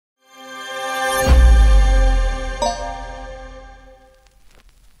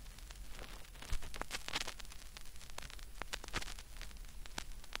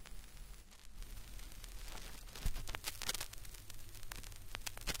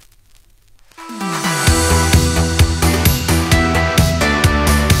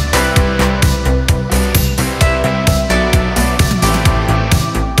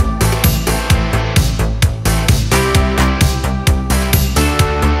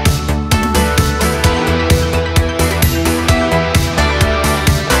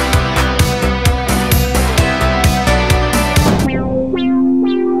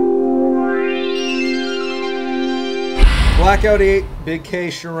Knockout 8, Big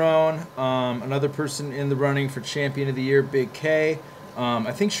K, CHARRON. Another person in the running for Champion of the Year, Big K.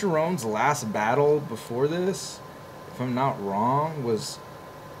 I think CHARRON's last battle before this, if I'm not wrong, was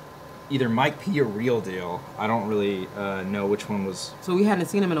either Mike P or Real Deal. I don't really know which one was. So we hadn't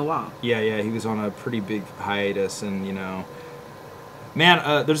seen him in a while. Yeah, he was on a pretty big hiatus, and you know,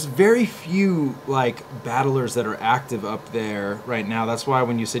 man, there's very few like battlers that are active up there right now. That's why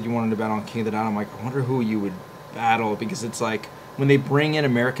when you said you wanted to battle on King of the Dot, I'm like, I wonder who you would battle, because it's like when they bring in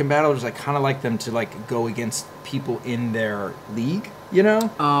American battlers, I kind of like them to like go against people in their league, you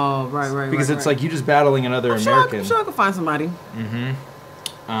know? Oh, right. Because it's like you just battling another American. I'm sure I could find somebody.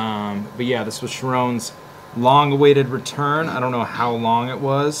 But yeah, this was CHARRON's long-awaited return. I don't know how long it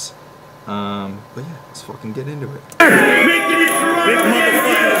was. But yeah, let's fucking get into it. Big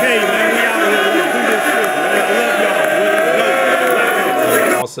motherfucking K, man. We out here. I love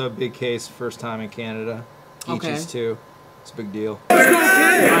y'all. Also, Big K's first time in Canada. Geechies too. It's a big deal. Hey,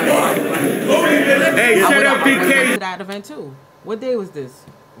 shut up, Big I K. went to that event too. What day was this?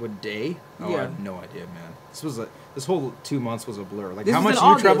 What day? Oh, I Yeah. have no idea, man. This was this whole 2 months was a blur. Like, This how was much in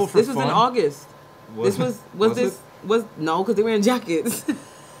do you travel August. for This fun? was in August. Was it? No, because they were in jackets.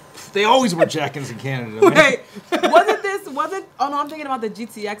 They always wear jackets in Canada. Man. Wait, oh no, I'm thinking about the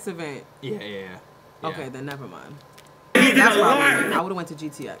GTX event. Yeah. Okay, then never mind. That's why I would have went to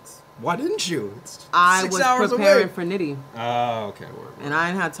GTX. Why didn't you? It's I 6 was hours preparing away. for Nitty. Oh, okay. And I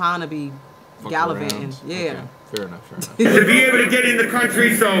didn't have time to be gallivanting. Yeah. Okay. Fair enough. To be able to get in the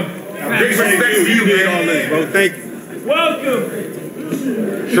country, so big respect to you, man. Bro, thank you. Welcome.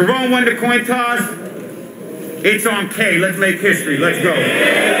 CHARRON won the coin toss. It's on K. Let's make history. Let's go.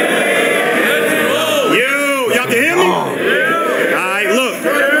 Yo, y'all can hear me? All right, look.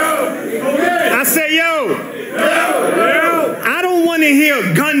 I say, yo. I don't want to hear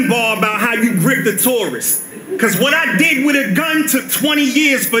a gun ball about how you grip the tourist. Because what I did with a gun took 20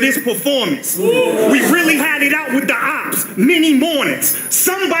 years for this performance. We really had it out with the ops. Many mornings.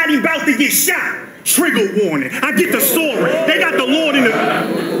 Somebody about to get shot. Trigger warning. I get the story. They got the Lord in the...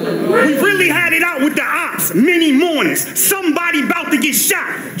 We really had it out with the ops. Many mornings. Somebody about to get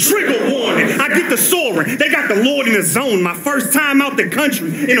shot. Trigger warning. I get the soaring. They got the Lord in the zone. My first time out the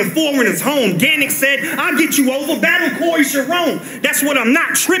country in a foreigner's home. Gannick said, I'll get you over. Battle Corey CHARRON. That's what I'm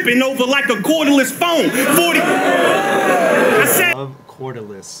not tripping over like a cordless phone. 40... I said... Love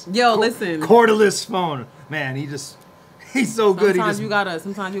cordless. Yo, listen. Cordless phone. Man, he's so good. Sometimes you gotta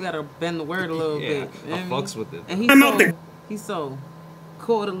bend the word a little bit. I fucks with it. And he's so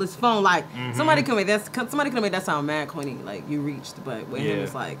cordless phone. Like somebody could make that sound mad corny. Like you reached, but with him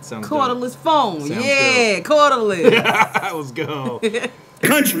it's like cordless phone. Cordless. Let's go.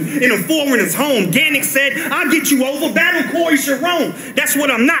 Country in a foreigner's home. Gannick said, I'll get you over. Battle Corey CHARRON. That's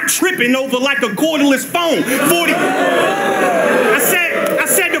what I'm not tripping over like a cordless phone. 40. I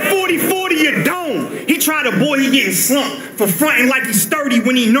said the 40-40 your dome. He tried a boy, he getting slumped for fronting like he's sturdy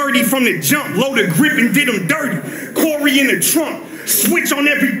when he nerdy from the jump. Loaded grip and did him dirty. Corey in the trunk. Switch on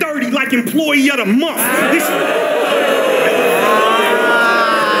every 30 like employee of the month.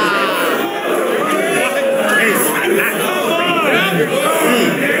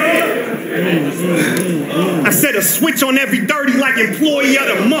 I said a switch on every 30 like employee of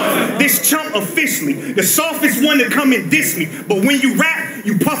the month. This chump officially the softest one to come and diss me. But when you rap,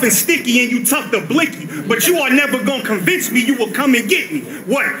 you puffin' sticky and you tuck the blicky. But you are never gonna convince me you will come and get me.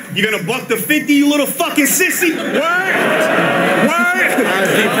 What? You gonna buck the 50, you little fucking sissy? Word?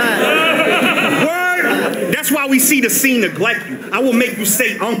 That's why we see the scene neglect you. I will make you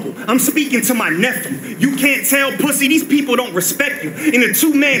say uncle. I'm speaking to my nephew. You can't tell, pussy, these people don't respect you. In a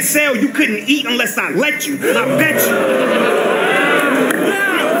two-man cell, you couldn't eat unless I let you. I bet you.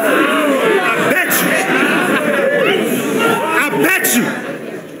 I bet you.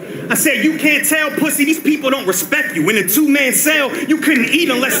 I said, you can't tell, pussy, these people don't respect you. In a two-man cell, you couldn't eat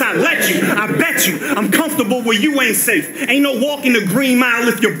unless I let you. I bet you. I'm comfortable where you ain't safe. Ain't no walking the green mile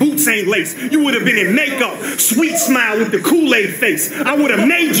if your boots ain't laced. You would have been in makeup, sweet smile with the Kool-Aid face. I would have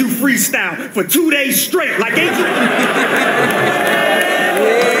made you freestyle for 2 days straight. Like, ain't you?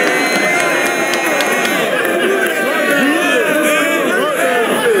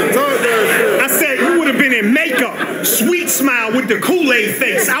 I said, you would have been in makeup, sweet smile with the Kool-Aid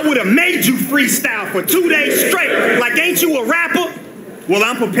face. I would have made you freestyle for 2 days straight. Like, ain't you a rapper? Well,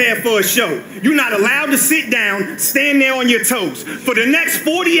 I'm prepared for a show. You're not allowed to sit down, stand there on your toes. For the next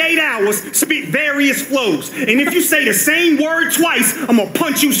 48 hours, spit various flows. And if you say the same word twice, I'm gonna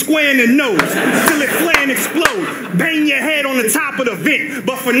punch you square in the nose till it flare and explode. Bang your head on the top of the vent.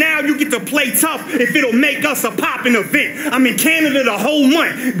 But for now, you get to play tough if it'll make us a poppin' event. I'm in Canada the whole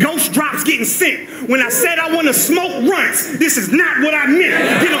month. Ghost drops getting sent. When I said I want to smoke runts, this is not what I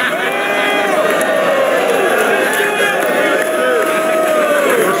meant. Get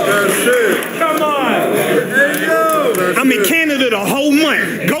Come on. Hey, yo. I'm in Canada the whole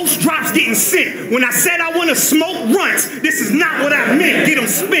month. Ghost drops getting sent. When I said I want to smoke runts, this is not what I meant. Get them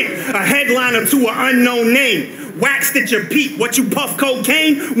spent. A headliner to an unknown name. Waxed at your peak. What you puff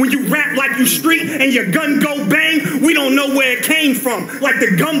cocaine? When you rap like you street and your gun go bang, we don't know where it came from. Like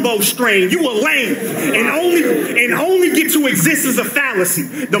the gumbo strain. You a lame. And only get to exist as a fallacy.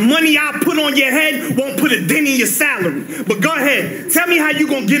 The money I put on your head won't put a dent in your salary. But go ahead. Tell me how you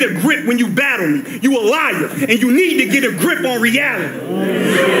gonna get a grip when you battle me. You a liar. And you need to get a grip on reality.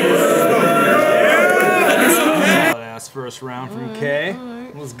 That's first round from K.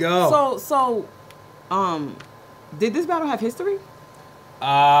 Let's go. Did this battle have history? No,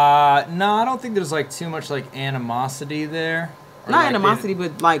 I don't think there's like too much like animosity there. Not like animosity,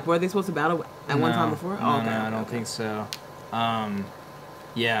 but like were they supposed to battle at one time before? No, I don't think so.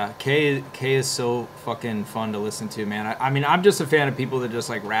 Yeah, K is so fucking fun to listen to, man. I mean, I'm just a fan of people that just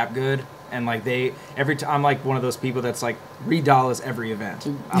like rap good. And like I'm like one of those people that's like read dollars every event.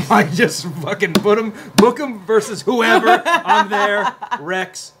 I'm like just fucking book them versus whoever. I'm there.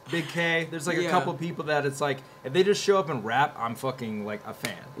 Rex, Big K. There's like a couple people that it's like if they just show up and rap, I'm fucking like a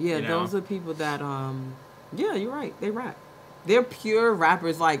fan. Yeah, you know? Those are people that yeah, you're right. They rap. They're pure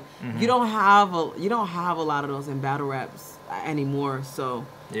rappers. Like you don't have a lot of those in battle raps anymore. So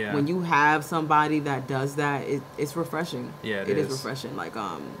when you have somebody that does that, it's refreshing. Yeah, it is refreshing. Like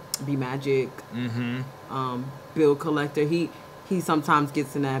B Magic, Bill Collector. He sometimes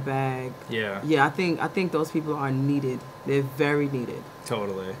gets in that bag. Yeah. I think those people are needed. They're very needed.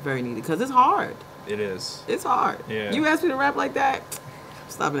 Totally. Very needed because it's hard. It is. It's hard. Yeah. You ask me to rap like that, I'm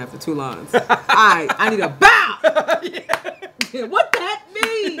stopping after 2 lines. I need a bow. What that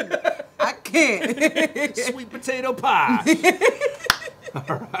mean? I can't. Sweet potato pie.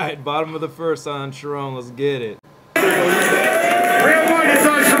 All right, bottom of the first on CHARRON. Let's get it. Real one is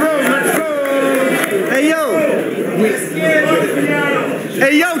on CHARRON. Let's go. Hey, yo.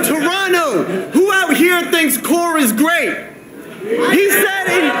 Hey, yo, Toronto. Who out here thinks core is great? He said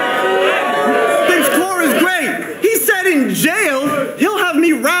thinks core is great. He said in jail, he'll have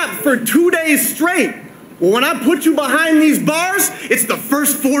me rap for 2 days straight. Well, when I put you behind these bars, it's the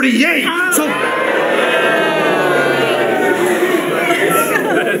first 48. So...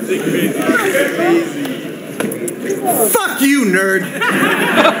 Fuck you, nerd.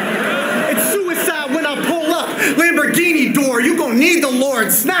 It's suicide when I pull up. Lamborghini door, you gon' need the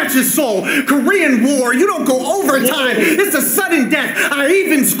Lord. Snatch his soul. Korean War, you don't go overtime. It's a sudden death. I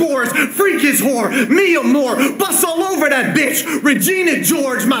even scores. Freak his whore. Mia Moore. Bust all over that bitch. Regina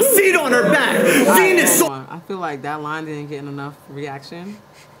George, my seat on her back. Venus. I feel like that line didn't get enough reaction,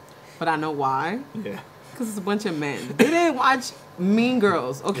 but I know why. Yeah. Because it's a bunch of men. They didn't watch Mean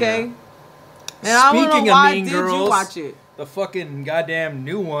Girls, okay? Yeah. And I don't know why Mean Girls, did you watch it? The fucking goddamn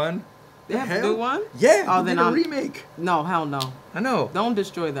new one. They have a new one? Yeah. Oh, then a remake. No, hell no. I know. Don't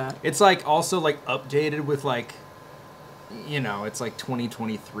destroy that. It's like also like updated with like, you know, it's like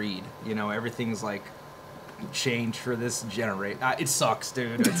 2023. You know, everything's like changed for this generation. It sucks,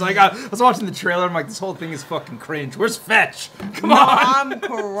 dude. It's like I was watching the trailer. I'm like, this whole thing is fucking cringe. Where's Fetch? Come on. I'm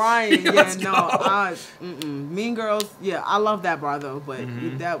crying. Mean Girls. Yeah, I love that bar though, but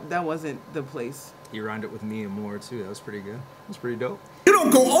that wasn't the place. You rhymed it with Mia Moore too. That was pretty good. That was pretty dope. You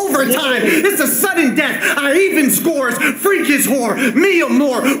don't go overtime. It's a sudden death. I even scores. Freak his whore. Mia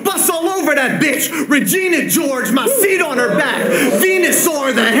Moore. Bust all over that bitch. Regina George. My seat on her back.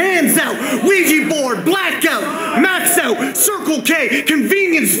 Venusaur. The hands out. Ouija board. Blackout. Max out. Circle K.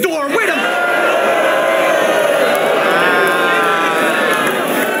 Convenience store. Wait a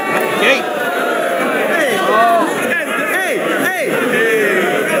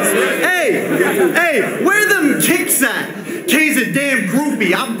Hey, where them kicks at? K's a damn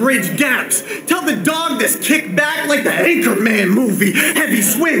groupie, I bridge gaps. Tell the dog this kick back like the Anchorman movie. Heavy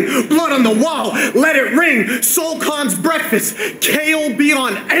swing, blood on the wall, let it ring. Soulcon's breakfast, K'll be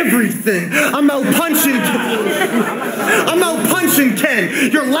on everything. I'm out punching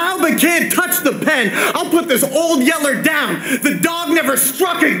Ken. You're loud but can't touch the pen. I'll put this old yeller down. The dog never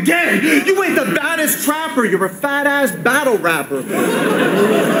struck again. You ain't the baddest trapper, you're a fat ass battle rapper.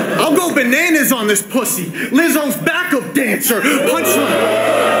 I'll go bananas on this pussy. Lizzo's backup dancer.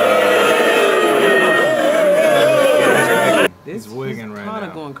 Punchline. This He's wigging right now. Kind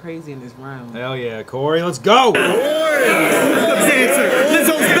of going crazy in this round. Hell yeah, Corey, let's go. Backup dancer.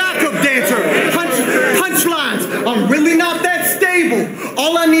 Lizzo's backup dancer. Punchlines. I'm really not that stable.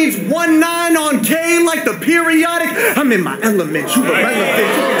 All I need's 19 on K like the periodic. I'm in my element. You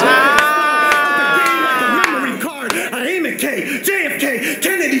irrelevant. I aim at K, JFK,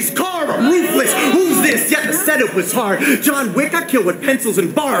 Kennedy's car, I'm ruthless. Who's this? Yeah, I said it was hard. John Wick, I kill with pencils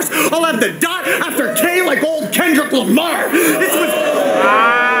and bars. I'll have the dot after K like old Kendrick Lamar. This what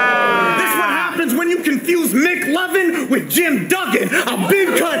happens when you confuse Mick Lovin with Jim Duggan. I've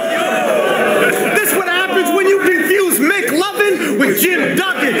been cut. This what happens when you confuse Mick Lovin with Jim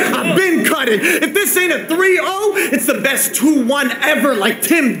Duggan. I've been cutting. If this ain't a 3-0, it's the best 2-1 ever like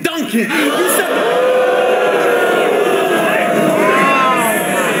Tim Duncan. You said...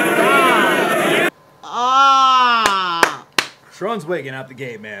 Sharon's waking out the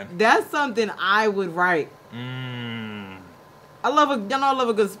gate, man. That's something I would write. I love a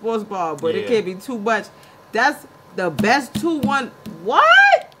good sports ball, but it can't be too much. That's the best 2-1.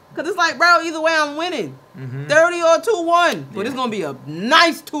 What? Because it's like, bro, either way I'm winning. 30 or 2-1. But it's going to be a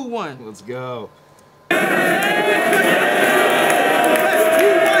nice 2-1. Let's go. Best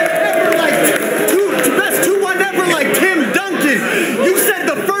 2-1 ever like Tim Duncan. You said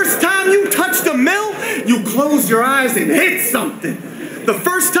the first time you touched a mill, you closed your eyes and hit something. The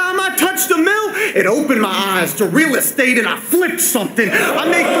first time I touched a mill, it opened my eyes to real estate and I flipped something. I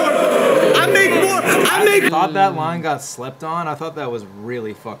thought that line got slept on. I thought that was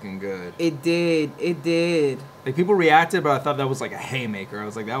really fucking good. It did. Like, people reacted, but I thought that was like a haymaker. I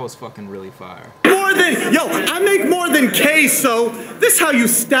was like, that was fucking really fire. I make more than K, so this how you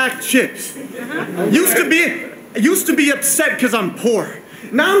stack chips. Used to be upset because I'm poor.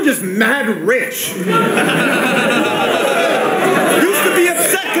 Now I'm just mad rich. Used to be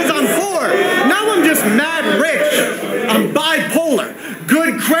upset because I'm poor. Now I'm just mad rich. I'm bipolar.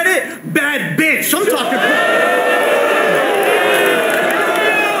 Good credit, bad bitch. I'm talking...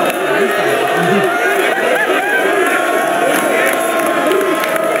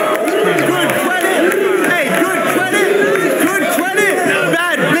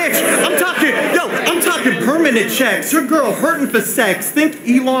 Permanent checks. Your girl hurting for sex. Think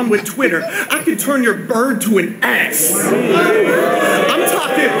Elon with Twitter. I could turn your bird to an X. I'm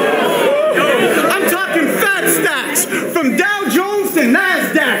talking fat stacks from Dow Jones to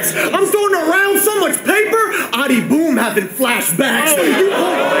NASDAQs. I'm throwing around so much paper. Adi Boom having flashbacks.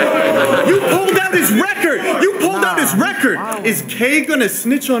 You pulled out his record. Is K gonna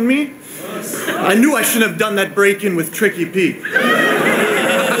snitch on me? I knew I shouldn't have done that break-in with Tricky P.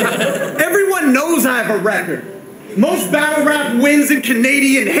 Everyone knows I have a record. Most battle rap wins in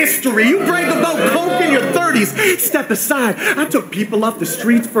Canadian history. You brag about coke in your 30s. Step aside. I took people off the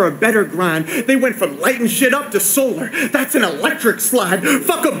streets for a better grind. They went from lighting shit up to solar. That's an electric slide.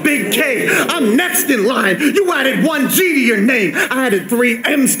 Fuck a big K. I'm next in line. You added 1 G to your name. I added 3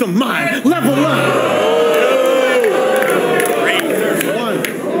 M's to mine. Level up.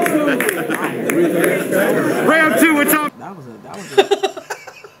 Round 2, what's up? That was a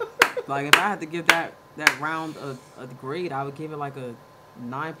like, if I had to give that round a grade, I would give it like a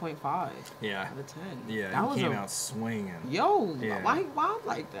 9.5. Yeah. Out of 10. Yeah, that he came out swinging. Yo, yeah. Why he wild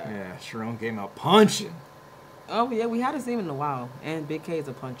like that? Yeah, Sharon came out punching. Oh, yeah, we hadn't seen him in a while. And Big K is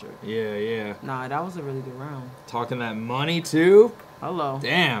a puncher. Yeah. Nah, that was a really good round. Talking that money, too? Hello.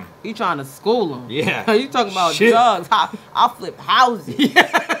 Damn. He trying to school him. Yeah. You talking about drugs. I flip houses.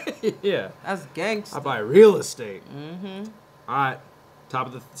 Yeah. That's gangster. I buy real estate. Mm-hmm. All right. Top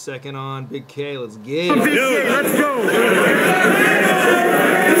of the second on Big K. Let's get it. Big K, let's go.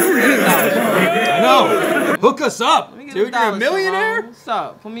 I know. Hook us up. Dude, you're a millionaire? Sharon. What's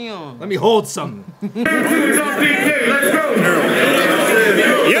up? Put me on. Let me hold something. What's up, Big K? Let's go.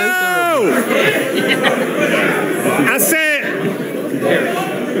 Yo! I said,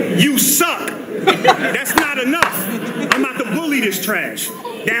 you suck. That's not enough. I'm about to bully this trash.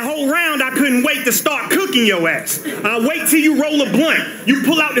 That whole round, I couldn't wait to start cooking your ass. I'll wait till you roll a blunt. You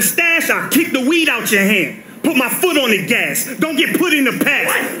pull out the stash, I'll kick the weed out your hand. Put my foot on the gas. Don't get put in the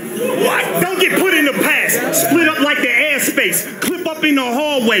pass. What? Don't get put in the pass. Split up like the airspace. Clip up in the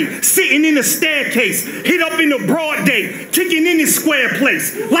hallway. Sitting in the staircase. Hit up in the broad day. Kicking in this square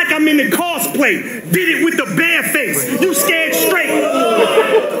place. Like I'm in the cosplay. Did it with the bare face. You scared straight.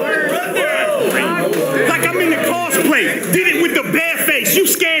 Like I'm in the cosplay. Did it with the bare face. You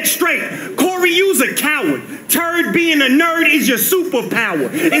scared straight. Corey, you's a coward. Turd being being a nerd is your superpower.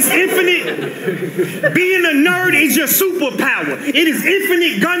 It's infinite. Being a nerd is your superpower. It is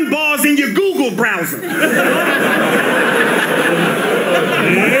infinite gun bars in your Google browser.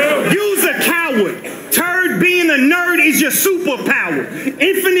 Use a coward. Turd, being a nerd is your superpower.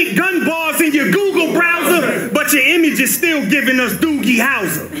 Infinite gun bars in your Google browser, but your image is still giving us Doogie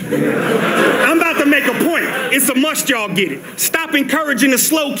Howser. I'm about to make a point. It's a must y'all get it. Stop encouraging the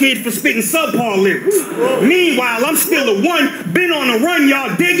slow kid for spitting subpar lyrics. Meanwhile, I'm still a one, been on a run,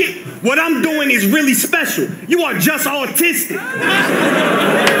 y'all dig it? What I'm doing is really special. You are just autistic.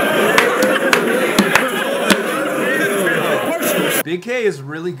 Big K is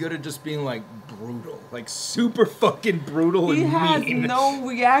really good at just being like brutal, like super fucking brutal and mean. He has no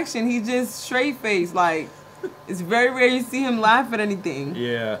reaction. He just straight face. Like, it's very rare you see him laugh at anything.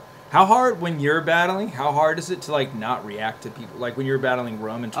 Yeah. How hard, when you're battling, how hard is it to like not react to people? Like when you're battling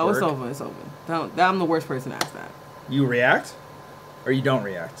Rum and Twerk? Oh, it's over. It's over. I'm the worst person to ask that. You react? Or you don't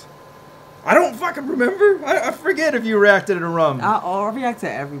react? I don't fucking remember. I forget if you reacted to Rum. I'll react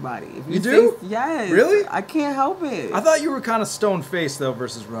to everybody. If you do? Yes. Really? I can't help it. I thought you were kind of stone-faced, though,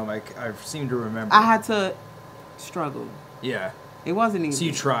 versus Rum. I seem to remember. I had to struggle. Yeah. It wasn't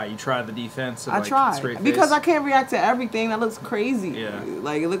easy. So you tried the defense? I tried. Because I can't react to everything. That looks crazy. Yeah.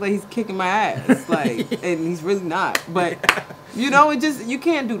 Like, it looked like he's kicking my ass. Like, and he's really not. But, you know, you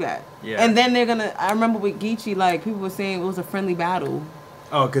can't do that. Yeah. And then I remember with Geechee, like, people were saying it was a friendly battle.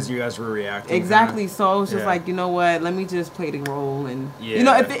 Oh, because you guys were reacting. Exactly. So it was just like, you know what? Let me just play the role, and you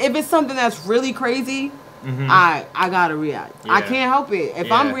know, if it's something that's really crazy, I gotta react. Yeah. I can't help it.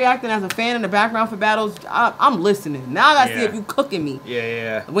 If I'm reacting as a fan in the background for battles, I'm listening. Now I gotta see if you cooking me.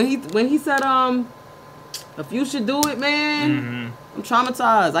 Yeah. When he said if you should do it, man, I'm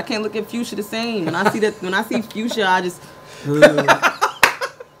traumatized. I can't look at Fuchsia the same. When I see Fuchsia, I just.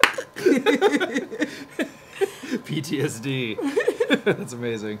 PTSD. That's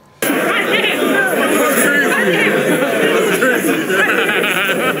amazing.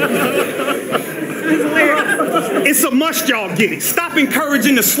 It's a must y'all get it. Stop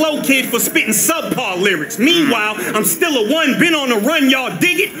encouraging the slow kid for spitting subpar lyrics. Meanwhile, I'm still a one, been on a run, y'all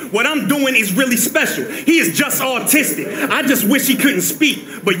dig it? What I'm doing is really special. He is just autistic. I just wish he couldn't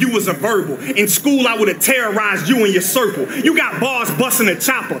speak, but you was a verbal. In school, I would have terrorized you in your circle. You got bars busting a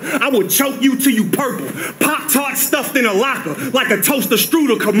chopper. I would choke you till you purple. Pop-Tart stuffed in a locker like a toaster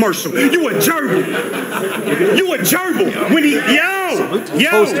strudel commercial. You a gerbil. You a gerbil. When he,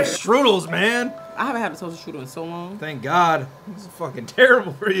 toaster strudels, man. I haven't had a toaster strudel in so long. Thank God. This is fucking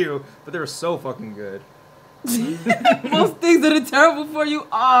terrible for you, but they were so fucking good. Most things that are terrible for you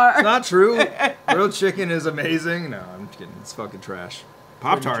are. It's not true. Grilled chicken is amazing. No, I'm just kidding. It's fucking trash.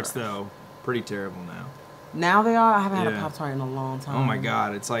 Pop-Tarts, though, pretty terrible now. Now they are? I haven't had a Pop-Tart in a long time. Oh my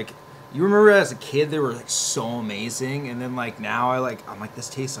God. It's like, you remember as a kid, they were like so amazing, and then like now I'm like, this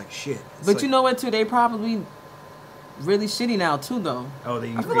tastes like shit. It's but like, you know what, too? They probably really shitty now, too, though. Oh, the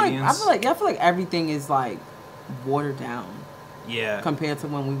ingredients? I feel like everything is like watered down. Yeah. Compared to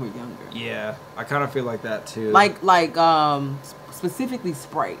when we were younger. Yeah. I kind of feel like that, too. Like specifically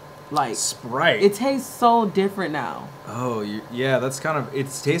Sprite. Like Sprite. It tastes so different now. Oh, yeah, that's kind of, it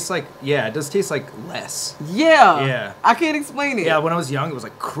tastes like, yeah, it does taste like less. Yeah. Yeah. I can't explain it. Yeah, when I was young, it was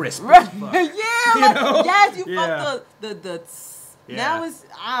like crisp. Right. Yeah, Yes, you fucked the yeah. Now it's,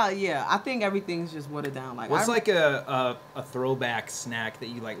 I think everything's just watered down. Like, what's like a throwback snack that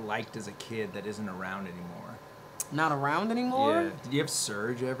you liked as a kid that isn't around anymore? Not around anymore? Yeah. Did you have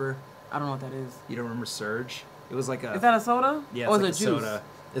Surge ever? I don't know what that is. You don't remember Surge? It was like a... Is that a soda? Yeah, or it's like is it a juice? soda.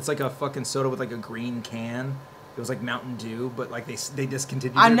 It's like a fucking soda with like a green can. It was like Mountain Dew, but like they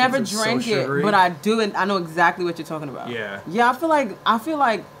discontinued it. I never because drank so it, but I do, and I know exactly what you're talking about. Yeah. Yeah, I feel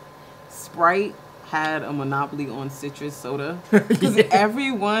like Sprite had a monopoly on citrus soda because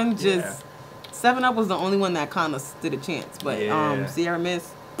everyone just 7-Up was the only one that kind of stood a chance, but Sierra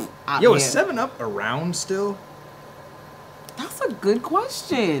Mist. Is 7-Up around still? That's a good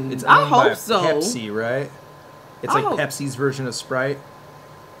question. It's I owned by hope so. Pepsi, right? It's like Pepsi's version of Sprite.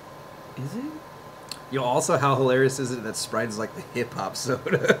 Is it? Yo, also, how hilarious is it that Sprite is like the hip hop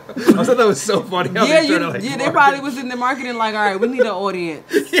soda? I thought that was so funny. How They probably was in the marketing like, all right, we need an audience.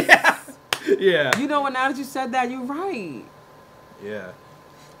 Yeah. You know what? Now that you said that, you're right. Yeah.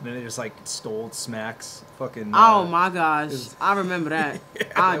 And then they just like stole Smacks. Fucking. Oh my gosh, I remember that.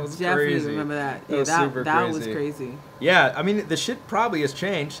 I that was definitely crazy. remember that. That was super crazy. Was crazy. Yeah, I mean the shit probably has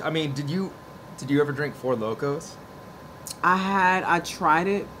changed. I mean, did you ever drink Four Locos? I tried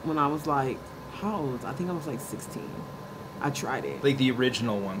it when I was like, how old? I think I was like 16. I tried it. Like the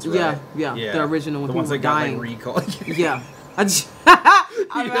original ones, right? Yeah. The original ones. The ones that got like recalled. Yeah. I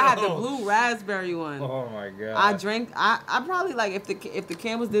I had the blue raspberry one. Oh my god. I drank. I probably like if the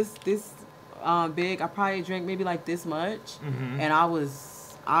can was this big, I probably drank maybe like this much, and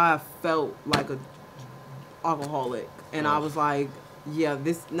I felt like a alcoholic, and I was like, yeah,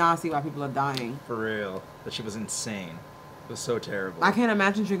 this. Now I see why people are dying. For real, that shit was insane. It was so terrible. I can't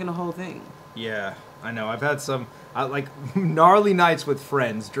imagine drinking the whole thing. Yeah, I know. I've had some like gnarly nights with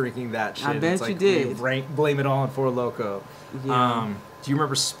friends drinking that shit. I bet it's you like, did. Blame it all on Four Loko. Yeah. Do you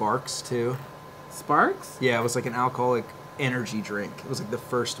remember Sparks too? Sparks? Yeah, it was like an alcoholic energy drink. It was like the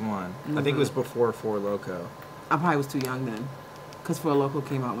first one. I think it was before Four Loko. I probably was too young then, because Four Loko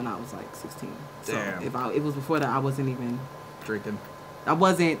came out when I was like 16. Damn. So if it was before that, I wasn't even Drinking. I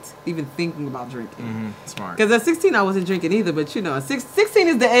wasn't even thinking about drinking. Smart. Because at 16, I wasn't drinking either. But, you know, 16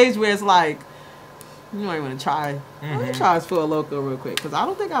 is the age where it's like, you might want to try. Let me try this Four Loko real quick. Because I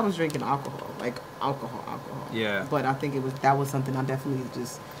don't think I was drinking alcohol. Like, alcohol. Yeah. But I think that was something I definitely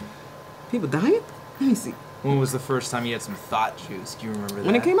just... People dying? Let me see. When was the first time you had some thought juice? Do you remember that?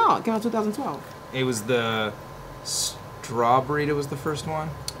 When it came out. It came out 2012. It was the strawberry was the first one?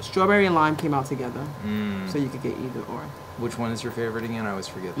 Strawberry and lime came out together. So you could get either or. Which one is your favorite again? I always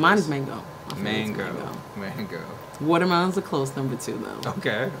forget. Mine is mango. Mango. Watermelon's a close number 2 though.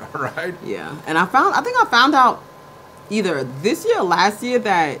 Okay, all right. Yeah, and I think I found out either this year or last year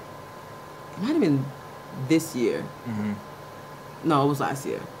that it might have been this year. No, it was last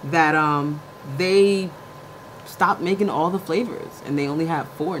year that they stopped making all the flavors and they only have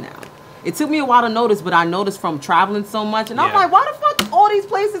 4 now. It took me a while to notice, but I noticed from traveling so much, and I'm like, why the fuck all these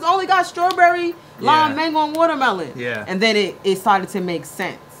places only got strawberry, lime, mango, and watermelon? Yeah. And then it started to make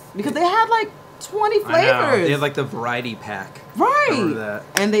sense because they had like 20 flavors. I know. They had like the variety pack. Right. I remember that.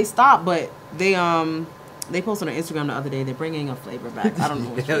 And they stopped, but they posted on Instagram the other day. They're bringing a flavor back. I don't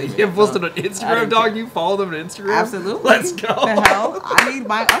know which flavor. You posted on Instagram, dog? You follow them on Instagram? Absolutely. Let's go. The hell? I need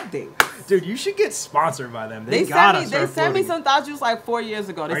my update. Dude, you should get sponsored by them. They sent me some thought juice like 4 years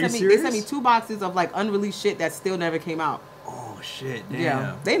ago. They sent me 2 boxes of like unreleased shit that still never came out. Oh shit! Damn.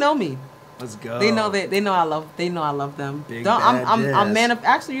 Yeah, they know me. Let's go. They know I love them. Big I'm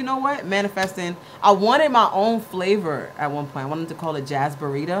actually, you know what? Manifesting. I wanted my own flavor at one point. I wanted to call it JAZ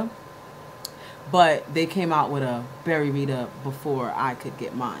burrito, but they came out with a berry rita before I could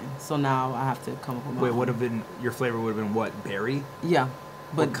get mine. So now I have to come up with my own. Would have been your flavor would have been what, berry? Yeah.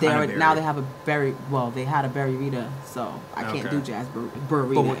 But now they have a berry. Well, they had a berry rita, so I can't do JAZ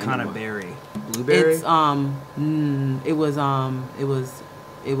burrito. But what kind of berry? Blueberry. It's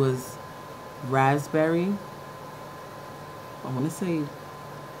it was raspberry. I want to say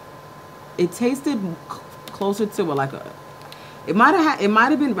it tasted closer to like a. It might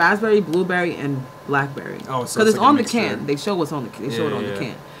have been raspberry, blueberry, and blackberry. Oh, so because it's like on the can. They show what's on the. They show it on the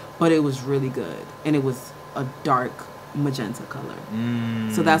can, but it was really good, and it was a dark magenta color.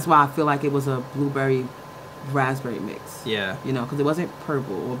 So that's why I feel like it was a blueberry raspberry mix. Yeah. You know, because it wasn't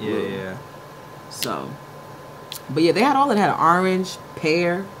purple or blue. Yeah. So, but yeah, they had all that. They had orange,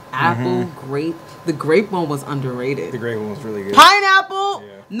 pear, apple, grape. The grape one was underrated. The grape one was really good. Pineapple.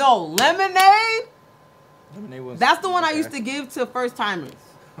 Yeah. No, lemonade. Lemonade was. That's the one I used to give to first timers.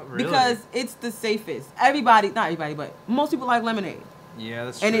 Really? Because it's the safest. Not everybody, but most people like lemonade. Yeah,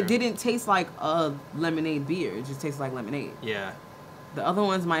 that's true. And it didn't taste like a lemonade beer. It just tastes like lemonade. Yeah. The other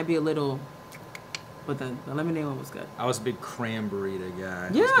ones might be a little, but the lemonade one was good. I was a big cranberry guy.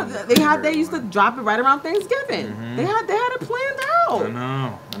 Yeah, they used to drop it right around Thanksgiving. They had it planned out.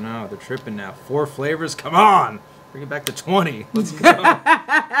 I know. They're tripping now. 4 flavors. Come on. Bring it back to 20. Let's go. You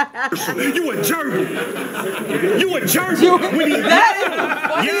a gerbil. You a gerbil. That is the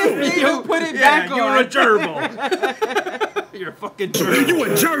funniest thing to put it back on. You're a gerbil. You're a fucking gerbil. You a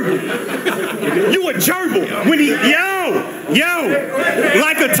gerbil. You a gerbil. When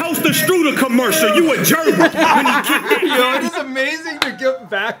like a toaster strudel commercial. You a gerbil. When he kicked it is amazing to get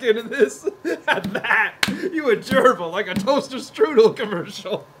back into this at that. You a gerbil, like a toaster strudel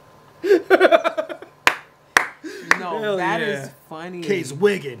commercial. No, that is funny. Case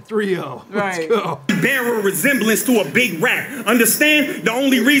Wiggin, 3-0. Right. Let's go. Bear a resemblance to a big rat. Understand? The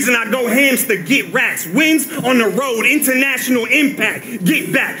only reason I go hams to get racks. Wins on the road, international impact.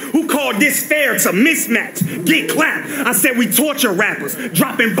 Get back. Who called this fair? It's a mismatch. Get clapped. I said we torture rappers.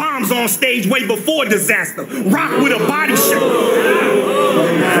 Dropping bombs on stage way before disaster. Rock with a body shot.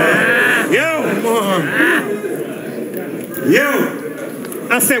 Yo.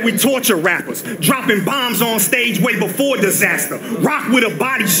 I said we torture rappers, dropping bombs on stage way before disaster. Rock with a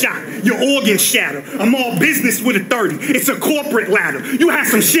body shot, your organs shatter. I'm all business with a 30, it's a corporate ladder. You have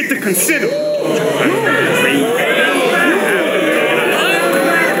some shit to consider.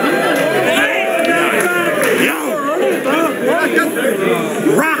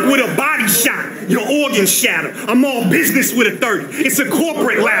 rebellion shatter. I'm all business with a 30. It's a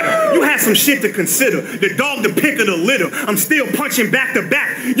corporate ladder. You had some shit to consider. The dog, the pick of the litter. I'm still punching back to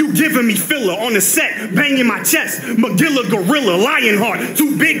back. You giving me filler on the set, banging my chest. Magilla, gorilla, Lionheart,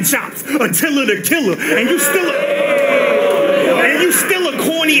 2 big chops, Attila the killer, and you still a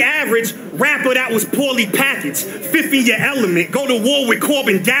corny average rapper that was poorly packaged. Fifth in your element, go to war with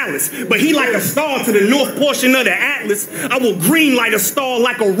Corbin Dallas. But he like a star to the north portion of the Atlas. I will green light a star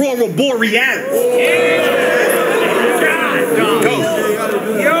like Aurora Borealis. Go.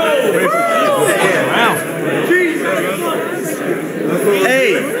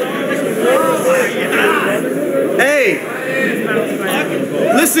 Hey,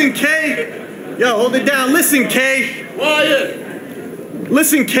 listen, K. Yo, hold it down. Listen, K.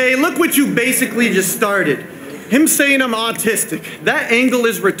 Listen, K, look what you basically just started. Him saying I'm autistic. That angle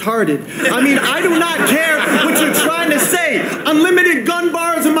is retarded. I mean, I do not care what you're trying to say. Unlimited gun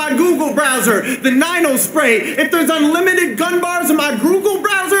bars in my Google browser. The Nino spray. If there's unlimited gun bars in my Google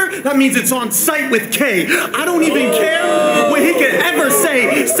browser, that means it's on site with K. I don't even care what he could ever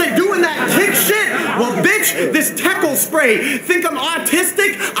say. Doing that kick shit? Well, bitch, this Teckle spray. Think I'm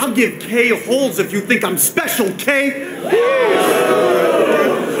autistic? I'll give K holes if you think I'm special, K.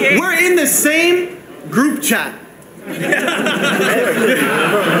 We're in the same group chat. If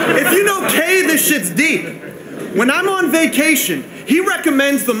you know K, this shit's deep. When I'm on vacation, he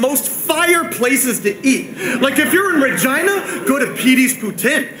recommends the most fire places to eat. Like if you're in Regina, go to Petey's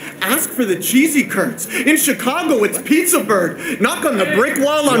Poutine. Ask for the cheesy curds. In Chicago, it's Pizza Bird. Knock on the brick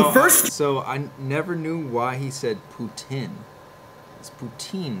wall on First. So I never knew why he said poutine. It's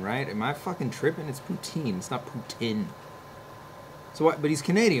poutine, right? Am I fucking tripping? It's poutine. It's not poutine. So what? But he's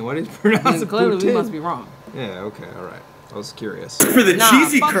Canadian. Why did he pronounce it clearly poutine? We must be wrong. Yeah. Okay. All right. I was curious. For the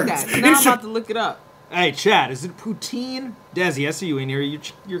cheesy fuck curds. That. Now I'm about to look it up. Hey, Chad, is it poutine? Desi, I see you in here.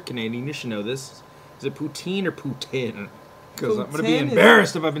 You're Canadian. You should know this. Is it poutine or poutine? Because I'm going to be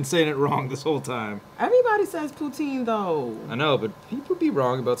embarrassed if I've been saying it wrong this whole time. Everybody says poutine, though. I know, but people be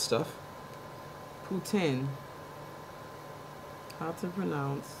wrong about stuff. Poutine. How to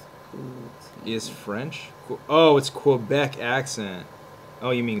pronounce poutine? Is French? Oh, it's Quebec accent. Oh,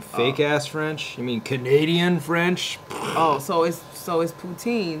 you mean fake-ass French? You mean Canadian French? Oh, so it's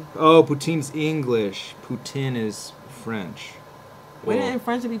poutine. Oh, poutine's English. Poutine is French. Wouldn't in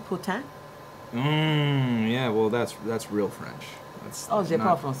French it be poutine? Yeah, well, that's real French. J'ai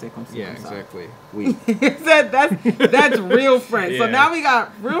pas français comme ça. Yeah, exactly. Oui. that's real French. Yeah. So now we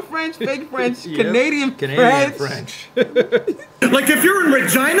got real French, fake French, Yep. Canadian French. Like if you're in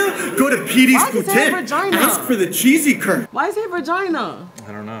Regina, go to Petey's Poutine. Ask for the cheesy curd. Why is it Regina?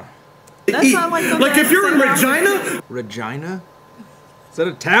 I don't know. That sounds like something Like if you're in Regina. Regina? Is that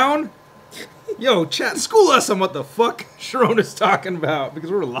a town? Yo, chat, school us on what the fuck CHARRON is talking about,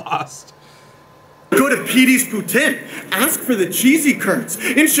 because we're lost. Go to Petey's Poutine. Ask for the cheesy curds.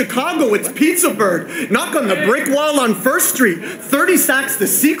 In Chicago, it's Pizza Bird. Knock on the brick wall on First Street. 30 sacks the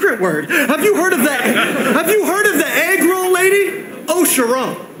secret word. Have you heard of the egg roll lady? Oh,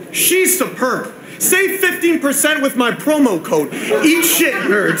 CHARRON. She's superb. Save 15% with my promo code. Eat shit,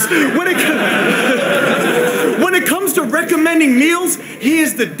 nerds. When it comes to recommending meals, he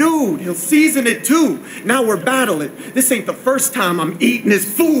is the dude. He'll season it too. Now we're battling. This ain't the first time I'm eating his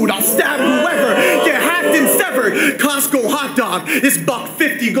food. I'll stab whoever. Get hacked and severed. Costco hot dog. This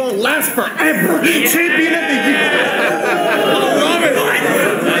 $1.50 gonna last forever. Champion of the year. I love it.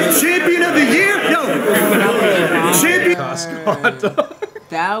 Champion of the year? Yo. Champion. Costco hot dog.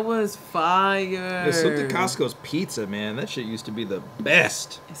 That was fire. Yeah, something Costco's pizza, man. That shit used to be the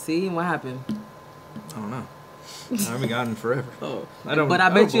best. See, what happened? I don't know. I haven't gotten forever. Oh, I don't. But I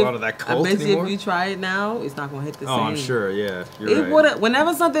bet you. A lot of that cult I bet anymore. you if you try it now, it's not gonna hit the same. Oh, I'm sure. Yeah, you're right.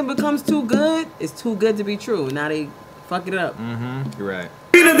 Whenever something becomes too good, it's too good to be true. Now they fuck it up. You're right.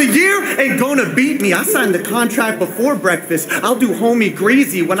 Of the year ain't gonna beat me. I signed the contract before breakfast. I'll do homie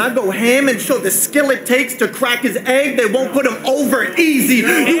greasy. When I go ham and show the skill it takes to crack his egg, they won't put him over easy.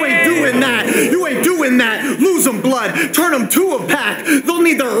 You ain't doing that. You ain't doing that. Lose them blood. Turn them to a pack. They'll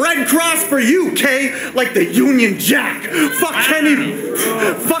need the Red Cross for you, K. Like the Union Jack. Fuck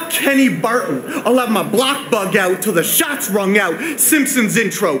Kenny Barton. I'll have my block bug out till the shots rung out. Simpsons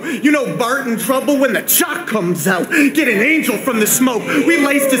intro. You know Bart in trouble when the chalk comes out. Get an angel from the smoke. We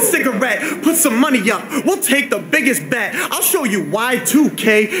laced a cigarette, put some money up. We'll take the biggest bet. I'll show you why too,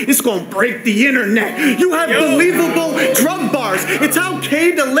 K. It's gonna break the internet. You have believable drug bars. It's how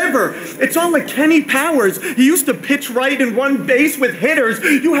K deliver. It's all like Kenny Powers. He used to pitch right and run base with hitters.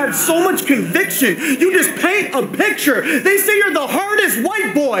 You have so much conviction. You just paint a picture. They say you're the hardest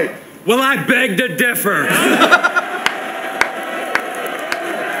white boy. Well, I beg to differ.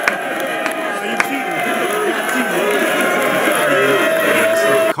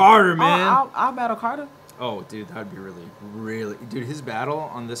 Carter, man. I'll battle Carter. Oh, dude, that'd be really... Dude, his battle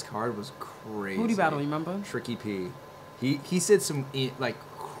on this card was crazy. Who'd he battle, you remember? Tricky P. He said some, like,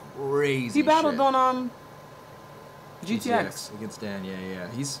 crazy He battled shit. on GTX. Against Dan, yeah.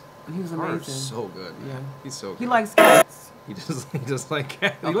 He was Carter's amazing. so good, man. Yeah. He's so good. He likes cats. He just like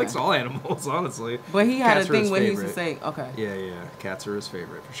cats. He likes all animals, honestly. But he had Cats a are his thing where he used to favorite. say, okay. Yeah. Cats are his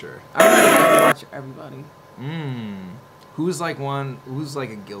favorite, for sure. I watch everybody. Who's like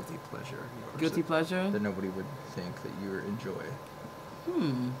a guilty pleasure? Guilty pleasure? That nobody would think that you enjoy.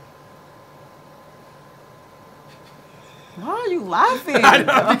 Why are you laughing? I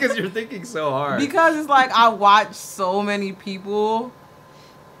know, because you're thinking so hard. Because it's like I watch so many people.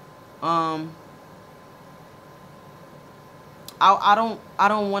 I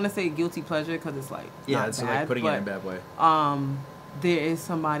don't want to say guilty pleasure because it's like not it's bad, like putting but, it in a bad way. There is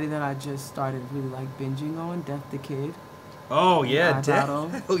somebody that I just started really like binging on, Death the Kid. Oh yeah, Death.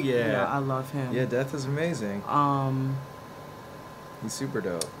 Hell yeah. I love him. Yeah, Death is amazing. He's super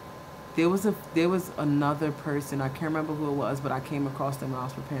dope. There was another person, I can't remember who it was, but I came across them when I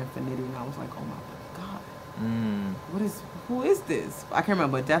was preparing for Nitty, and I was like, oh my god, who is this? I can't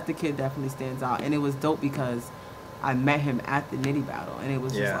remember, but Death the Kid definitely stands out, and it was dope because I met him at the Nitty battle, and it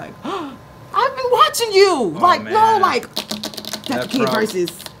was just like, oh, I've been watching you, Death the Kid versus.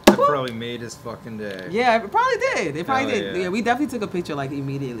 That probably made his fucking day. Yeah, it probably did. It probably did. Yeah. Yeah, we definitely took a picture like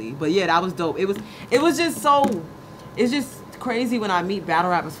immediately. But yeah, that was dope. It was just so. It's just crazy when I meet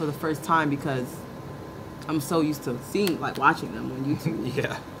battle rappers for the first time because I'm so used to watching them on YouTube.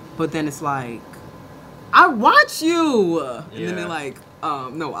 Yeah. But then it's like, I watch you, and then they're like,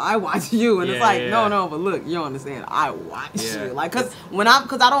 no, I watch you, and it's like, no, but look, you don't understand. I watch you, like, cause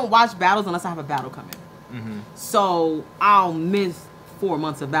I don't watch battles unless I have a battle coming. So I'll miss 4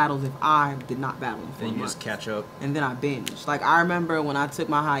 months of battles if I did not battle in 4 months. Then you just catch up. And then I binged. Like, I remember when I took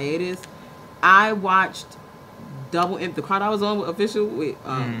my hiatus, I watched Double Imp, the card I was on with Official, with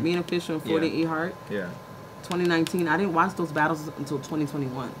me and Official and 40 E Heart. Yeah. 2019. I didn't watch those battles until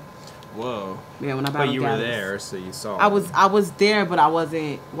 2021. Whoa. Yeah, when I battled But you Gallus. were there, so you saw. I was there, but I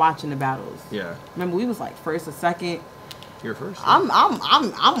wasn't watching the battles. Yeah. Remember, we was like first or second. You're first. I'm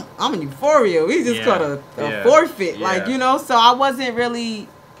in euphoria. We just caught a forfeit, like, you know. So I wasn't really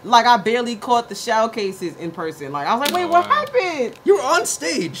like, I barely caught the shell cases in person. Like, I was like, wait, what happened? You were on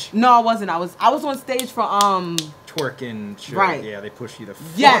stage. No, I wasn't. I was on stage for twerking shit. Right. Yeah, they pushed you the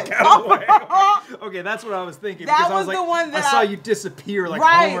fuck out of the way. Okay, that's what I was thinking. That because was I was like, the one that I saw you disappear like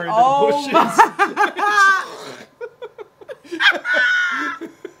right. Homer into the bushes.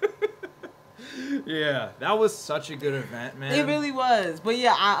 Yeah, that was such a good event, man. It really was. But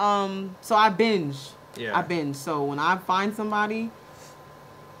yeah, so I binge. Yeah. I binge. So when I find somebody,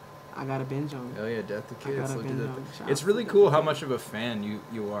 I gotta binge on. Oh yeah, Death the Kid. It's It's really cool how much of a fan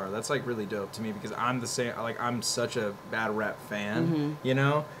you are. That's like really dope to me because I'm the same. Like, I'm such a battle rap fan, you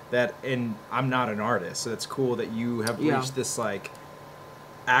know, that, and I'm not an artist, so it's cool that you have reached this like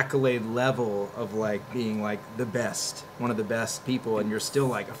accolade level of like being like the best, one of the best people, and you're still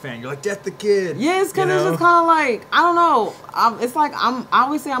like a fan. You're like Death the Kid. Yeah, it's because it's just kind of like, I don't know. It's like I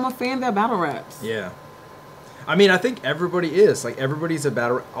always say I'm a fan that battle raps. Yeah. I mean, I think everybody is. Like, everybody's a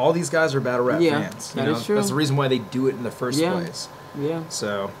battle... All these guys are battle rap fans. That is true. That's the reason why they do it in the first place. Yeah.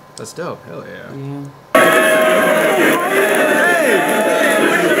 So, that's dope. Hell yeah. Yeah.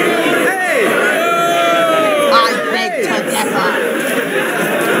 Hey! I beg to differ.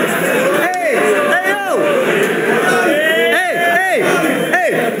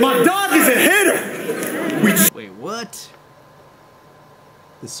 Hey! My dog is a hitter! Wait, what?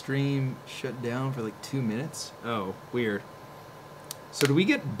 The stream shut down for like 2 minutes? Oh, weird. So do we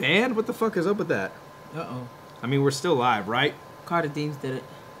get banned? What the fuck is up with that? Uh-oh. I mean, we're still live, right? Carter Deems did it.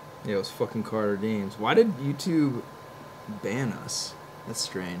 Yeah, it was fucking Carter Deems. Why did YouTube ban us? That's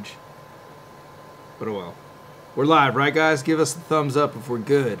strange. But oh well. We're live, right guys? Give us the thumbs up if we're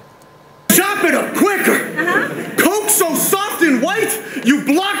good. Chop it up quicker! Coke so soft and white, you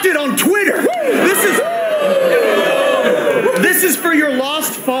blocked it on Twitter! This is for your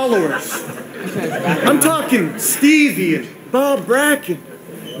lost followers. I'm talking Stevie and Bob Bracken,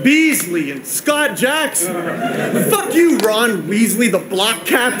 Beasley and Scott Jackson. Fuck you, Ron Weasley, the block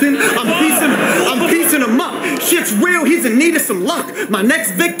captain. I'm piecing him up. Shit's real, he's in need of some luck. My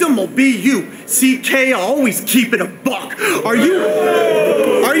next victim will be you. CK, I always keep it a buck. Are you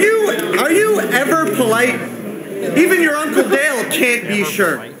ever polite? Even your Uncle Dale can't be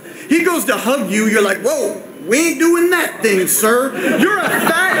sure. He goes to hug you, you're like, whoa. We ain't doing that thing, sir. You're a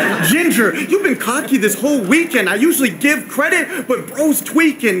fat ginger danger. You've been cocky this whole weekend. I usually give credit, but bro's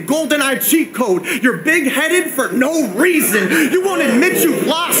tweaking. GoldenEye cheat code. You're big-headed for no reason. You won't admit you've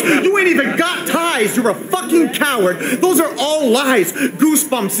lost. You ain't even got ties. You're a fucking coward. Those are all lies.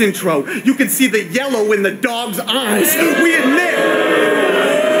 Goosebumps intro. You can see the yellow in the dog's eyes. We admit...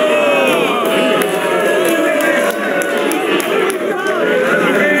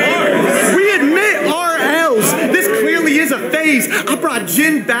 I brought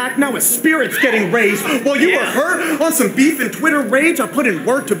Jin back, now his spirit's getting raised. While you were hurt on some beef and Twitter rage, I put in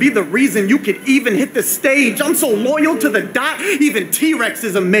work to be the reason you could even hit the stage. I'm so loyal to the dot, even T-Rex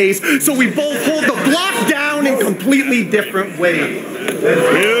is amazed. So we both hold the block down in completely different ways.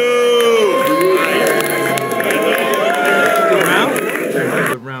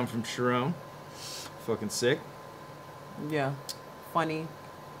 Good round from CHARRON. Fucking sick. Yeah. Funny.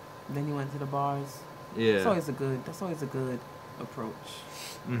 Then he went to the bars. Yeah. That's always a good approach.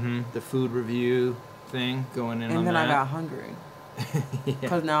 Mm-hmm. The food review thing going in on that. And then I got hungry.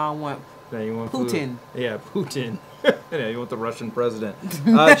 Because now I want Putin. Food. Yeah, Putin. Yeah, you want the Russian president.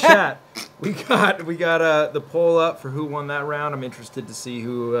 Chat, we got the poll up for who won that round. I'm interested to see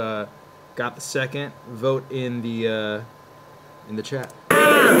who got the second vote in the chat.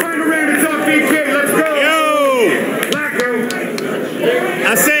 Final round is up, BIGG. Let's go. Yo!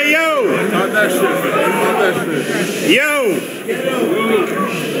 I say yo! Yo!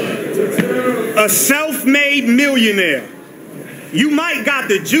 A self-made millionaire. You might got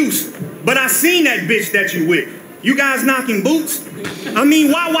the juice, but I seen that bitch that you with. You guys knocking boots? I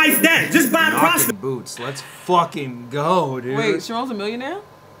mean, why wife that? Just buy prostitute boots. Let's fucking go, dude. Wait, CHARRON's a millionaire?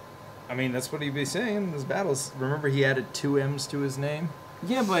 I mean, that's what he'd be saying in his battles. Remember, he added 2 M's to his name?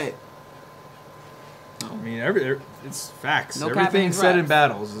 Yeah, but... I mean, it's facts. No Everything said in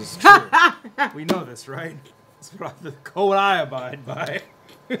battles is true. We know this, right? It's the code I abide by.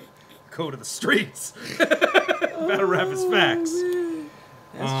 Code of the streets. Battle rap is facts.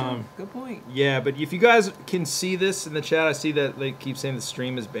 That's true. Good point. Yeah, but if you guys can see this in the chat, I see that they keep saying the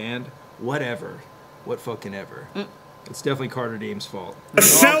stream is banned. Whatever. What fucking ever. It's definitely Carter Deem's fault. A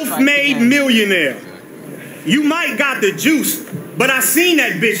self-made millionaire. You might got the juice, but I seen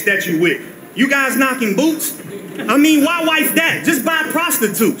that bitch that you with. You guys knocking boots? I mean, why wife that? Just buy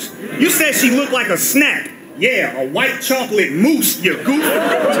prostitutes. You said she looked like a snack. Yeah, a white chocolate mousse, you goof.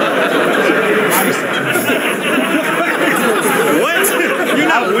 What? You're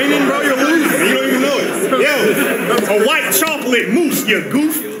not winning, bro. You're losing. You don't even know it. Yo, a white chocolate mousse, you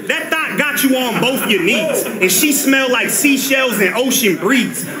goof. That thought got you on both your knees, and she smelled like seashells and ocean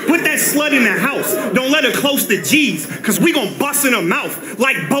breeze. Put that slut in the house. Don't let her close to G's, cause we gon' bust in her mouth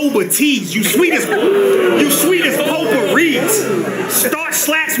like boba teas. You sweet as potpourris. Start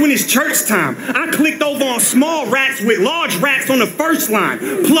slats when it's church time. I clicked over on small rats with large rats on the first line.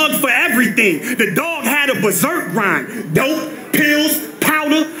 Plug for everything. The dog had a berserk grind. Dope, pills,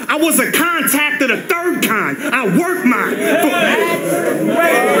 powder. I was a contact of the third kind. I work mine.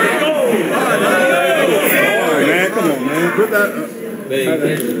 Come on, man. Put that.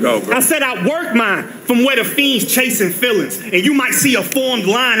 Go, bro. I said I work mine from where the fiends chasing feelings, and you might see a formed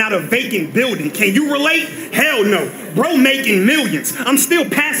line out of vacant building. Can you relate? Hell no. Bro making millions. I'm still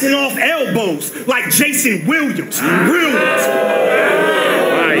passing off elbows like Jason Williams. Real ones.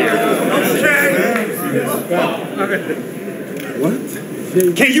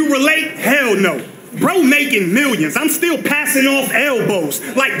 What? Can you relate? Hell no. Bro making millions. I'm still passing off elbows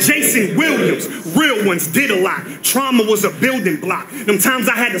like Jason Williams. Real ones did a lot. Trauma was a building block. Them times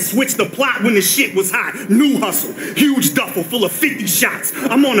I had to switch the plot when the shit was hot. New hustle. Huge duffel full of 50 shots.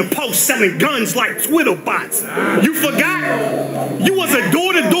 I'm on the post selling guns like Twitter bots. You forgot? You was a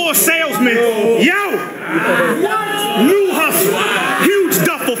door-to-door salesman. Yo! New hustle. Huge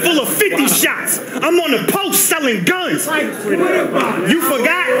duffel full of 50 shots. I'm on the post selling guns. You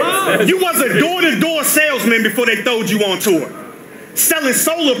forgot? You was a door-to-door salesman before they throwed you on tour. Selling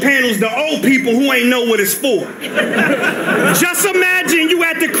solar panels to old people who ain't know what it's for. Just imagine you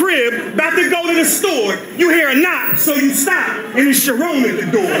at the crib, about to go to the store, you hear a knock, so you stop, and it's CHARRON at the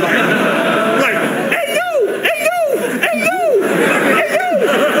door. Like, hey you, hey you, hey you, hey you.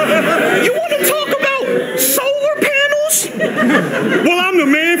 You want to talk about solar panels? Well, I'm the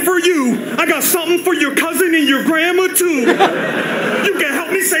man for you. I got something for your cousin and your grandma too. You can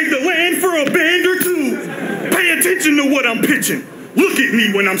help me save the land for a band or two. Pay attention to what I'm pitching. Look at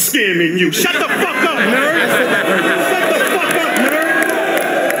me when I'm scamming you. Shut the fuck up, nerd. Shut the fuck up, nerd.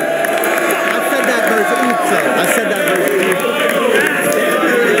 I said that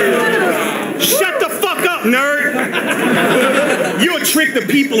verse. Shut the fuck up, nerd. You're a trick trick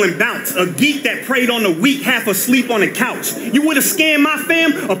the people and bounce. A geek that preyed on the weak, half asleep on the couch. You would've scammed my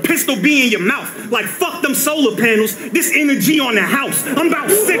fam, a pistol be in your mouth. Like fuck them solar panels, this energy on the house. I'm about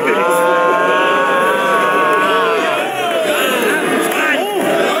sick of this.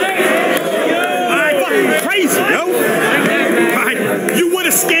 Crazy, yo. Right. You would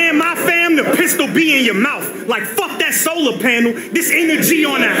have scammed my fam, the pistol be in your mouth. Like, fuck that solar panel, this energy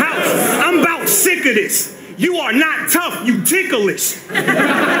on the house. I'm about sick of this. You are not tough, you ticklish. I'm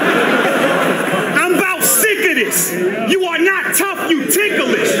about sick of this. You are not tough, you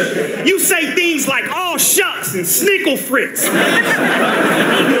ticklish. You say things like, oh, shucks, and snickle fritz. I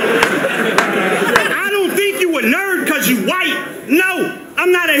don't think you a nerd because you white. No,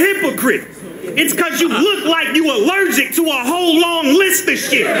 I'm not a hypocrite. It's because you look like you allergic to a whole long list of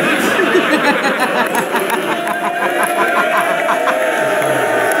shit.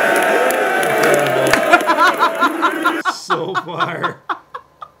 So fire.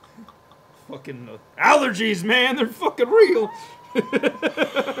 Fucking allergies, man. They're fucking real.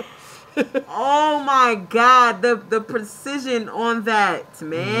 Oh my God. The precision on that,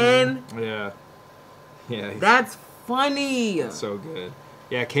 man. Yeah. Yeah. That's funny. So good.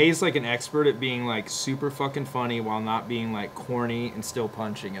 Yeah, Kay's like an expert at being like super fucking funny while not being like corny and still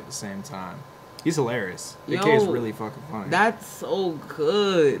punching at the same time. He's hilarious. Yo, Kay's really fucking funny. That's so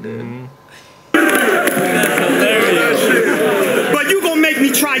good. But you gonna make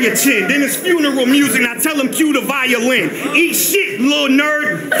me try your chin. Then it's funeral music. Now tell him cue the violin. Eat shit, little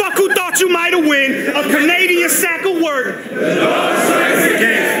nerd. Fuck who thought you might have win. A Canadian sack of work.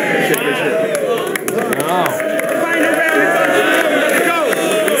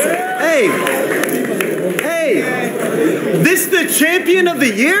 Hey, this the champion of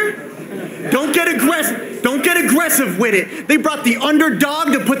the year? Don't get aggressive with it. They brought the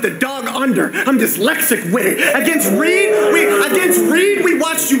underdog to put the dog under. I'm dyslexic with it. Against Reed, we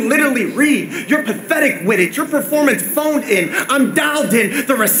watched you literally read. You're pathetic with it. Your performance phoned in. I'm dialed in.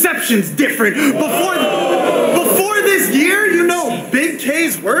 The reception's different. Before this year, you know Big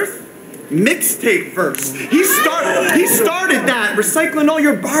K's worth? Mixtape verse. He started that, recycling all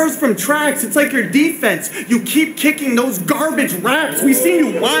your bars from tracks. It's like your defense. You keep kicking those garbage raps. We seen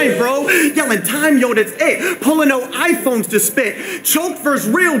you whine, bro. Yelling time, yo, that's it. Pulling out iPhones to spit. Choke verse,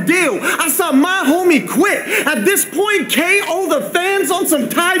 real deal. I saw my homie quit. At this point, KO the fans on some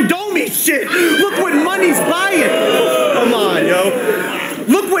Ty Domi shit. Look what money's buying. Come on, yo.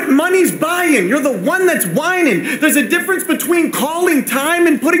 Look what money's buying. You're the one that's whining. There's a difference between calling time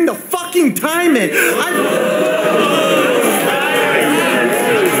and putting the fucking time in.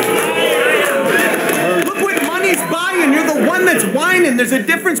 Look what money's buying. You're the one that's whining. There's a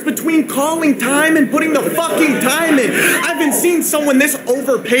difference between calling time and putting the fucking time in. I haven't seen someone this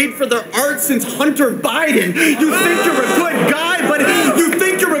overpaid for their art since Hunter Biden. You think you're a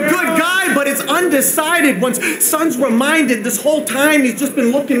good guy, but it's undecided. Once Son's reminded this whole time he's just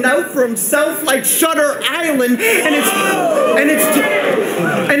been looking out for himself like Shutter Island, and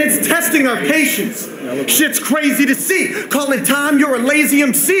it's testing our patience. Shit's crazy to see. Calling time, you're a lazy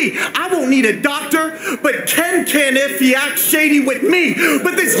MC. I won't need a doctor, but Ken can if he acts shady with me.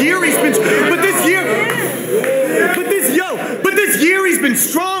 But this year he's been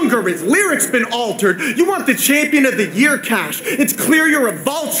stronger. His lyrics been altered. You want the champion of the year cash. It's clear you're a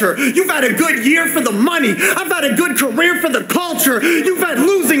vulture. You've had a good year for the money. I've had a good career for the culture. You've had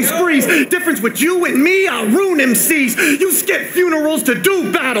losing sprees. Difference with you and me, I'll ruin MCs. You skip funerals to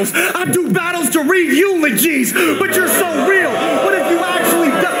do battles. I do battles to read eulogies. But you're so real. What have you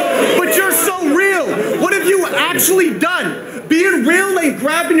actually done? But you're so real. What have you actually done? Being real ain't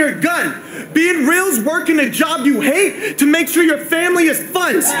grabbing your gun. Being real's working a job you hate to make sure your family has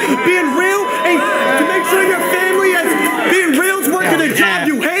funds. Being real ain't to make sure your family has. Being real's working a job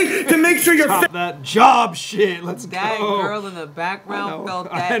you hate to make sure your that job shit. Let's that go. That girl in the background felt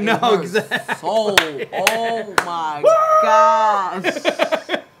that I know, in her exactly. soul. Oh my gosh.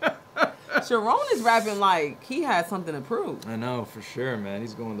 CHARRON is rapping like he had something to prove. I know, for sure, man.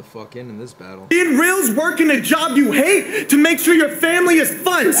 He's going the fuck in this battle. Being real's working a job you hate to make sure your family has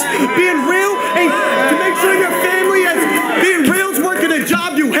funds. Being real ain't to make sure your family has. Being real's working a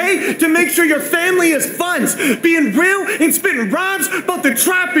job you hate to make sure your family has funds. Being real ain't spitting rhymes about the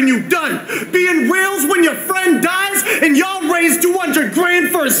trapping you done. Being real's when your friend dies and y'all raise 200 grand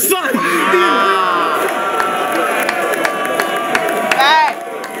for his son. Being real.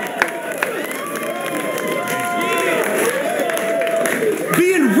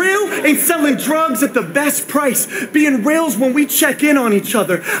 Being real ain't selling drugs at the best price. Being reals when we check in on each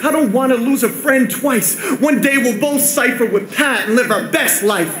other. I don't want to lose a friend twice. One day we'll both cipher with Pat and live our best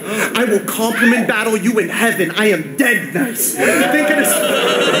life. I will compliment battle you in heaven. I am dead nice. Thinking of...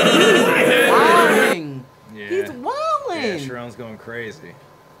 Wilding. Yeah. He's wilding. Yeah, CHARRON's going crazy.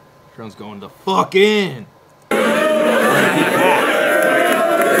 CHARRON's going the fuck in.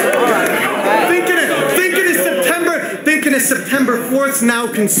 Thinking of September 4th's now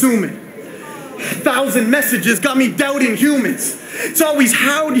consuming. 1,000 messages got me doubting humans. It's always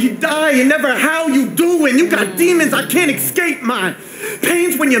how'd you die and never how you doing. You got demons, I can't escape mine.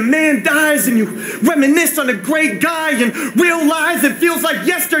 Pains when your man dies and you reminisce on a great guy and realize it feels like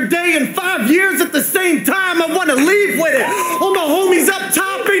yesterday and 5 years at the same time. I want to leave with it. All my homies up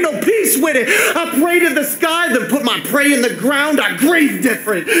top, ain't no peace with it. I pray to the sky, then put my prey in the ground. I grieve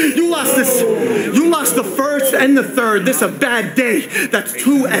different. You lost the first and the third. This a bad day. That's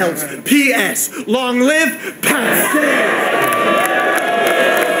 2 L's. P.S. Long live Pat Stay.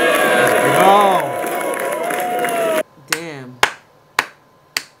 Damn.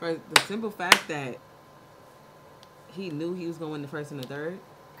 For the simple fact that he knew he was going to win the first and the third,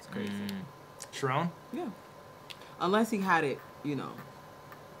 it's crazy. CHARRON? Yeah. Unless he had it, you know.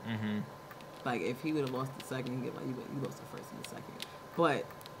 Mm-hmm. Like, if he would have lost the second, he'd get like, you lost the first and the second. But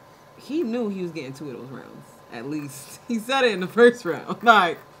he knew he was getting 2 of those rounds. At least. He said it in the first round.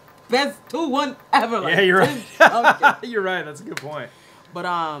 Like, best 2-1 ever. Like, yeah, you're right. Okay. You're right. That's a good point. But,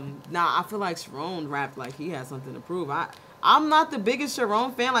 nah, I feel like CHARRON rapped like he had something to prove. I'm not the biggest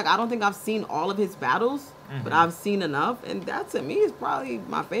CHARRON fan. Like, I don't think I've seen all of his battles. But I've seen enough. And that, to me, is probably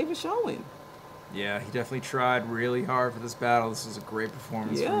my favorite showing. Yeah, he definitely tried really hard for this battle. This was a great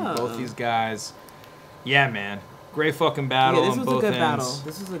performance from both these guys. Yeah, man. Great fucking battle on both ends. Battle.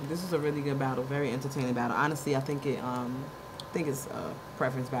 This was a really good battle. Very entertaining battle. Honestly, I think it's a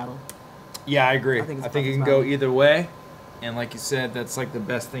preference battle. Yeah, I agree. I think it can go either way. And like you said, that's like the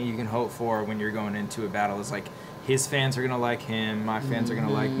best thing you can hope for when you're going into a battle is like his fans are going to like him, my fans are going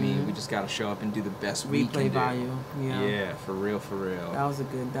to like me. We just got to show up and do the best we can do. Replay value. Yeah. Yeah, for real, for real. That was a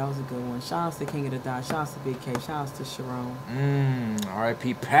good one. Shout outs to King of the Dot. Shout outs to Big K. Shout outs to CHARRON.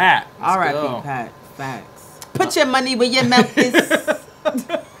 R.I.P. Pat. R.I.P. Pat. Facts. Put your money where your mouth is.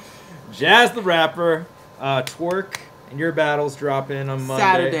 JAZ the rapper, Twerk, and your battles drop in on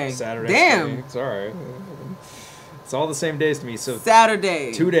Monday. Saturday. Damn. It's all right. It's all the same days to me. So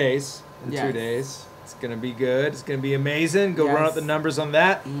Saturday. 2 days. 2 days. It's going to be good. It's going to be amazing. Go run out the numbers on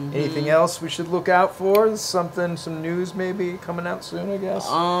that. Anything else we should look out for? Some news maybe coming out soon, I guess?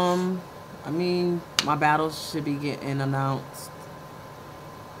 I mean, my battles should be getting announced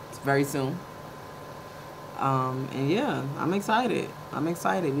very soon. And yeah, I'm excited.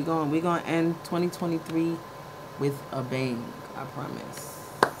 We're gonna end 2023 with a bang. I promise.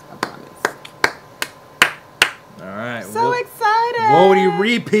 All right. So excited. Whoa-ty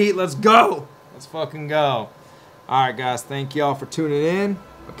repeat. Let's go. Let's fucking go. All right, guys. Thank y'all for tuning in.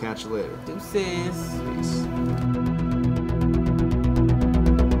 I'll catch you later. Deuces. Peace.